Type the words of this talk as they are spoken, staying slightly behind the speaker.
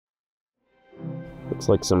Looks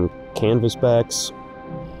like some canvasbacks,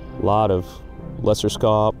 a lot of Lesser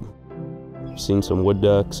Scaup. Seen some wood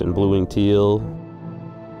ducks and blue-winged teal.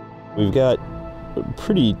 We've got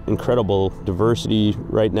pretty incredible diversity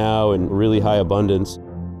right now and really high abundance.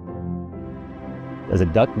 As a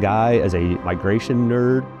duck guy, as a migration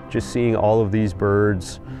nerd, just seeing all of these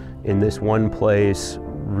birds in this one place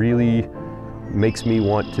really makes me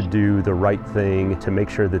want to do the right thing to make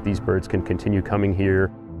sure that these birds can continue coming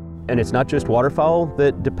here. And it's not just waterfowl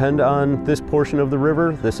that depend on this portion of the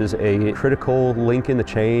river. This is a critical link in the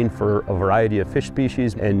chain for a variety of fish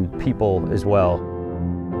species and people as well.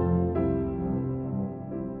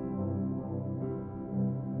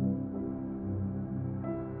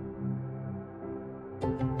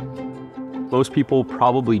 Most people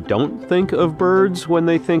probably don't think of birds when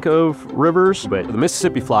they think of rivers, but the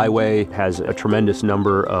Mississippi Flyway has a tremendous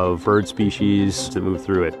number of bird species that move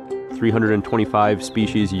through it. 325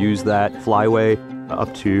 species use that flyway.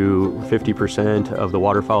 Up to 50% of the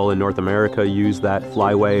waterfowl in North America use that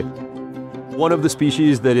flyway. One of the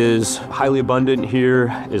species that is highly abundant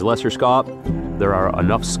here is Lesser Scaup. There are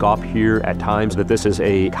enough scaup here at times that this is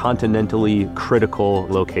a continentally critical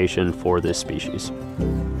location for this species.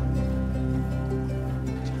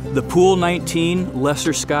 The Pool 19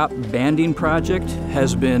 Lesser Scaup banding project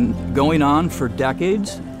has been going on for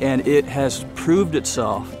decades, and it has proved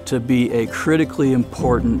itself to be a critically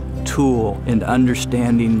important tool in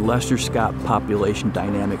understanding Lesser Scaup population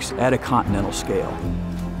dynamics at a continental scale.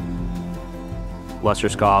 Lesser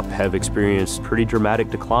Scaup have experienced pretty dramatic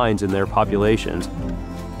declines in their populations.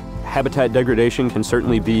 Habitat degradation can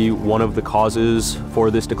certainly be one of the causes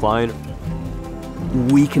for this decline.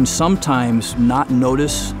 We can sometimes not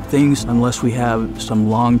notice things unless we have some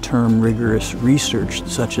long-term rigorous research,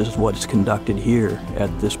 such as what's conducted here at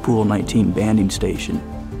this Pool 19 banding station.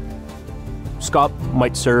 Scaup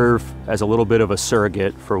might serve as a little bit of a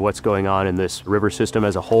surrogate for what's going on in this river system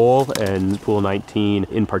as a whole, and Pool 19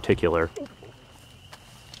 in particular.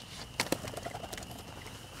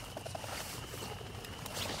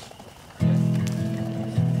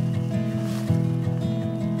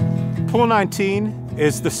 Pool 19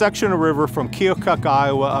 is the section of river from Keokuk,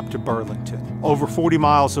 Iowa up to Burlington. Over 40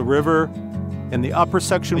 miles of river. In the upper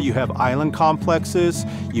section, you have island complexes,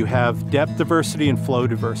 you have depth diversity and flow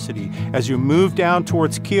diversity. As you move down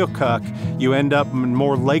towards Keokuk, you end up in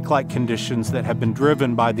more lake-like conditions that have been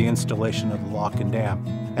driven by the installation of the lock and dam.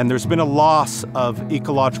 And there's been a loss of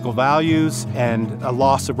ecological values and a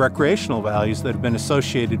loss of recreational values that have been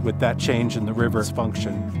associated with that change in the river's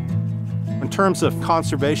function. In terms of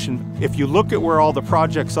conservation, if you look at where all the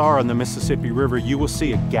projects are on the Mississippi River, you will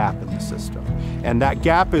see a gap in the system. And that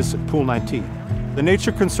gap is Pool 19. The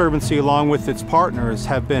Nature Conservancy, along with its partners,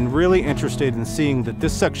 have been really interested in seeing that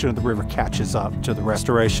this section of the river catches up to the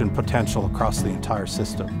restoration potential across the entire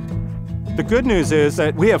system. The good news is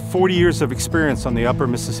that we have 40 years of experience on the Upper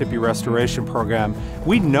Mississippi Restoration Program.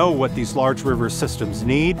 We know what these large river systems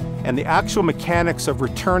need, and the actual mechanics of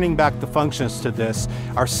returning back the functions to this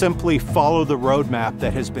are simply follow the roadmap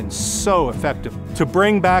that has been so effective to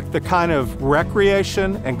bring back the kind of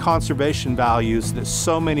recreation and conservation values that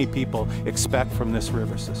so many people expect from this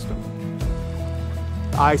river system.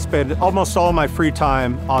 I spend almost all my free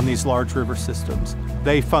time on these large river systems.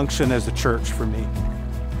 They function as a church for me.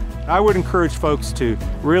 I would encourage folks to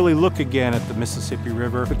really look again at the Mississippi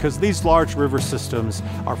River, because these large river systems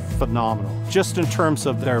are phenomenal, just in terms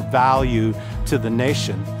of their value to the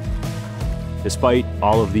nation. Despite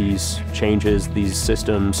all of these changes, these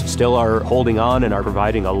systems still are holding on and are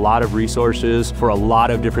providing a lot of resources for a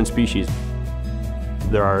lot of different species.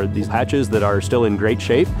 There are these patches that are still in great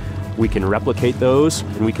shape. We can replicate those,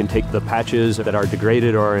 and we can take the patches that are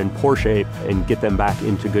degraded or in poor shape and get them back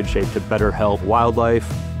into good shape to better help wildlife,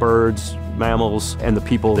 birds, mammals, and the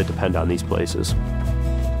people that depend on these places.